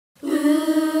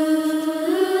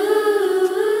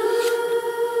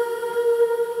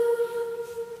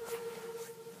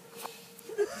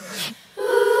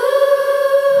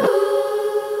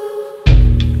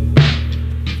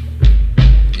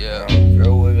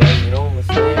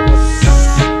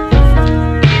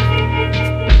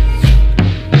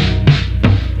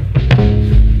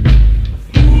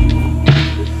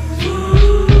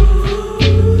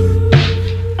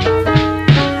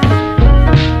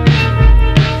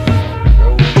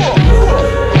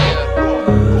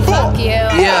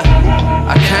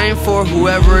For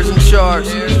whoever is in charge,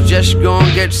 just go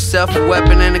and get yourself a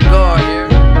weapon and a guard.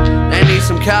 They need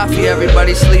some coffee,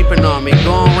 everybody sleeping on me.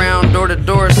 Going around door to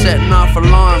door, setting off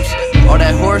alarms. All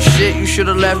that horse shit, you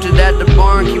should've left it at the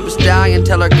barn. Keep a stallion,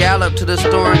 tell her gallop to the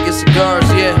store and get cigars,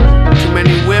 yeah. Too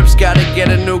many whips, gotta get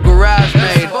a new garage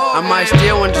made. I might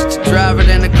steal one just to drive it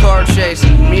in a car chase.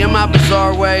 Me and my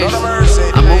bizarre ways.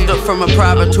 I moved up from a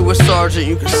private to a sergeant.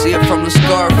 You can see it from the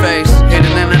scar face.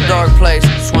 Hidden in a dark place,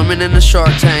 swimming in the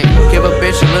shark tank. Give a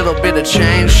bitch a little bit of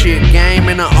change. Shit, game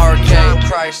in an arcade.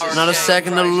 Not a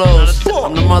second to lose.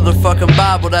 I'm the motherfucking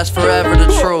Bible, that's forever the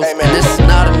truth. And this is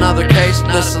not another case of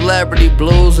the celebrity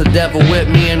blues. The devil with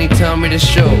me and he tell me to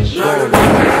shoot.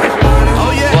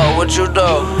 What would you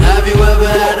do? Have you ever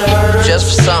had to hurt just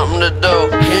for something to do?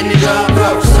 Can you draw a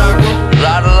perfect circle? A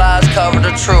lot of lies cover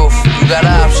the truth. You got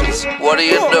options, what do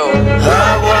you do?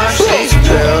 I wash these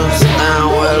pills,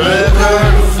 now we're liquor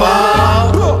to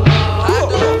fall.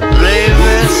 Leave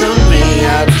it to me,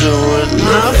 I do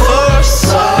enough for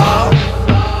us all.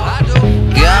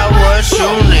 Got what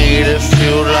you need if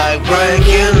you like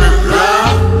breaking the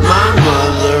law. My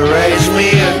mother raised me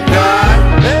a god.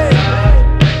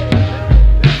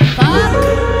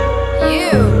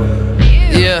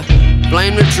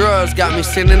 Blame the drugs, got me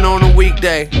sitting on a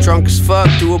weekday. Drunk as fuck,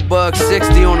 do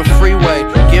 $160 on the freeway.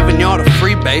 Giving y'all the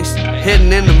free base.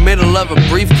 Hidden in the middle of a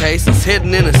briefcase. It's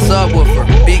hidden in a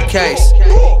subwoofer, beat case.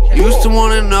 Used to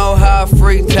wanna know how a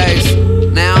freak tastes.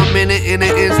 Now I'm in it in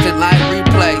an instant like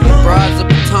replay. Broads a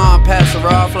baton, pass her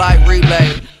off like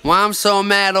relay. Why I'm so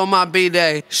mad on my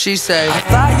B-day? She say, I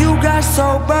thought you got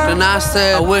sober. Then I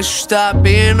said, I wish you stopped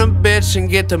being a bitch and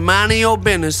get to minding your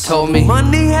business. Told me,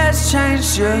 money has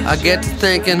changed you. I get to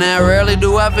thinking that rarely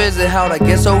do I visit hell. I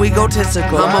get so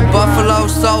egotistical. I'm a Buffalo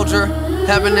soldier.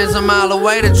 Heaven is a mile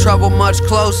away, the trouble much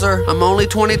closer. I'm only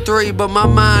 23, but my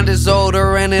mind is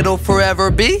older, and it'll forever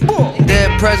be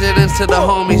dead presidents to the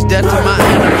homies, death to my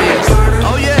enemies.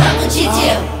 Oh yeah. What would you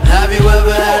do? Have you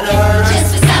ever had to hurt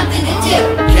just for something to do?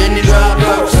 Can you draw a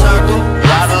perfect circle? A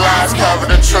lot of lies cover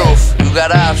the truth. You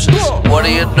got options, what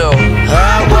do you do?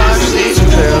 I wash these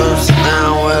pills,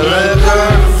 now we're liquor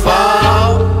to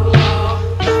fall.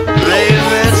 Leave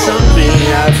it to me,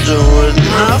 I do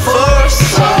enough for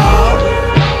us all.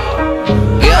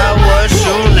 Got what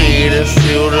you need if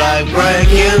you like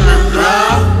breaking the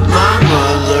law. My